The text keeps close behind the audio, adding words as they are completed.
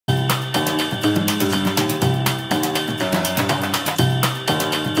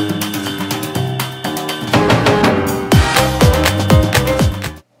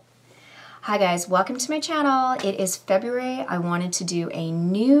Hi guys, welcome to my channel. It is February. I wanted to do a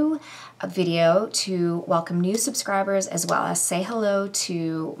new video to welcome new subscribers as well as say hello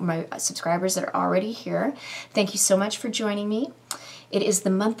to my subscribers that are already here. Thank you so much for joining me. It is the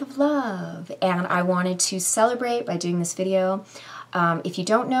month of love and I wanted to celebrate by doing this video. If you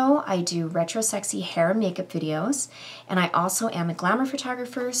don't know, I do retro sexy hair and makeup videos, and I also am a glamour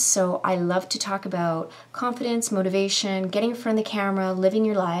photographer, so I love to talk about confidence, motivation, getting in front of the camera, living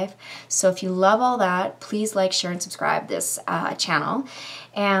your life. So if you love all that, please like, share, and subscribe this channel.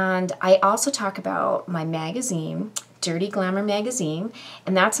 And I also talk about my magazine, Dirty Glamour Magazine,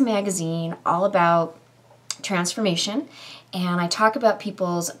 and that's a magazine all about transformation. And I talk about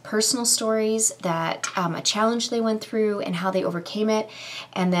people's personal stories, that a challenge they went through and how they overcame it.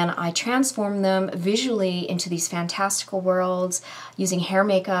 And then I transform them visually into these fantastical worlds using hair,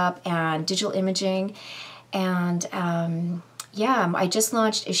 makeup, and digital imaging. And yeah, I just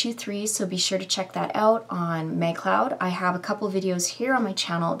launched issue 3, so be sure to check that out on MagCloud. I have a couple videos here on my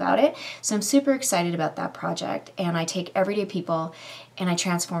channel about it, so I'm super excited about that project. And I take everyday people and I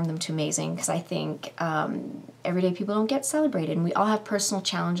transform them to amazing, because I think everyday people don't get celebrated, and we all have personal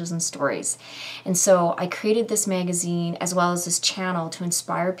challenges and stories. And so I created this magazine as well as this channel to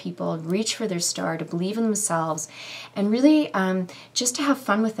inspire people, reach for their star, to believe in themselves, and really just to have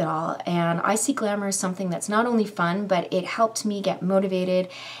fun with it all. And I see glamour as something that's not only fun, but it helped me get motivated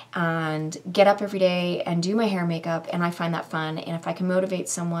and get up every day and do my hair and makeup, and I find that fun. And if I can motivate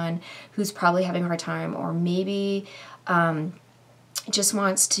someone who's probably having a hard time, or maybe just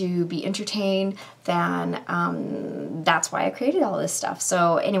wants to be entertained, then that's why I created all this stuff.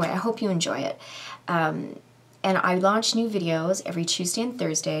 So anyway, I hope you enjoy it. And I launch new videos every Tuesday and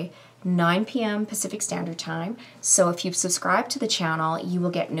Thursday, 9 p.m. Pacific Standard Time. So if you've subscribed to the channel, you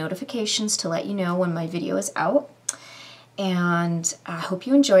will get notifications to let you know when my video is out. And I hope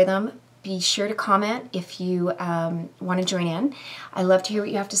you enjoy them. Be sure to comment if you want to join in. I love to hear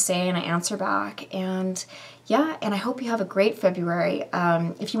what you have to say, and I answer back. And yeah, and I hope you have a great February.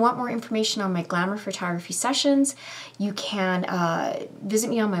 If you want more information on my glamour photography sessions, you can visit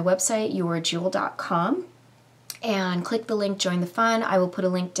me on my website, yourjewel.com, and click the link Join the Fun. I will put a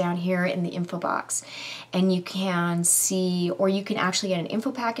link down here in the info box, and you can see, or you can actually get an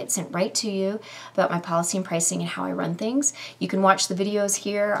info packet sent right to you about my policy and pricing and how I run things. You can watch the videos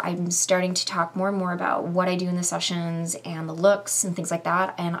here. I'm starting to talk more and more about what I do in the sessions and the looks and things like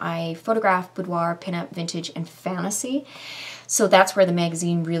that. And I photograph boudoir, pinup, vintage, and fantasy. So that's where the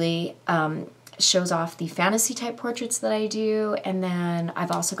magazine really shows off the fantasy type portraits that I do. And then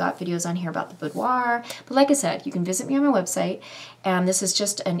I've also got videos on here about the boudoir. But like I said, you can visit me on my website. And this is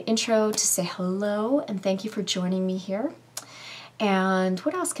just an intro to say hello and thank you for joining me here. And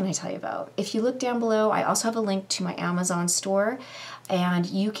what else can I tell you about? If you look down below, I also have a link to my Amazon store, and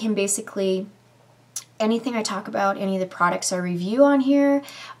you can basically, anything I talk about, any of the products I review on here,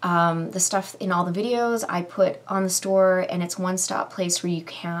 the stuff in all the videos I put on the store, and it's one-stop place where you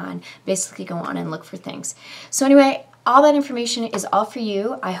can basically go on and look for things. So anyway, all that information is all for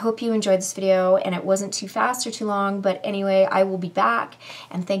you. I hope you enjoyed this video and it wasn't too fast or too long, but anyway, I will be back,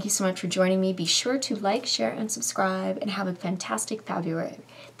 and thank you so much for joining me. Be sure to like, share, and subscribe, and have a fantastic February.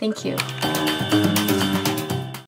 Thank you.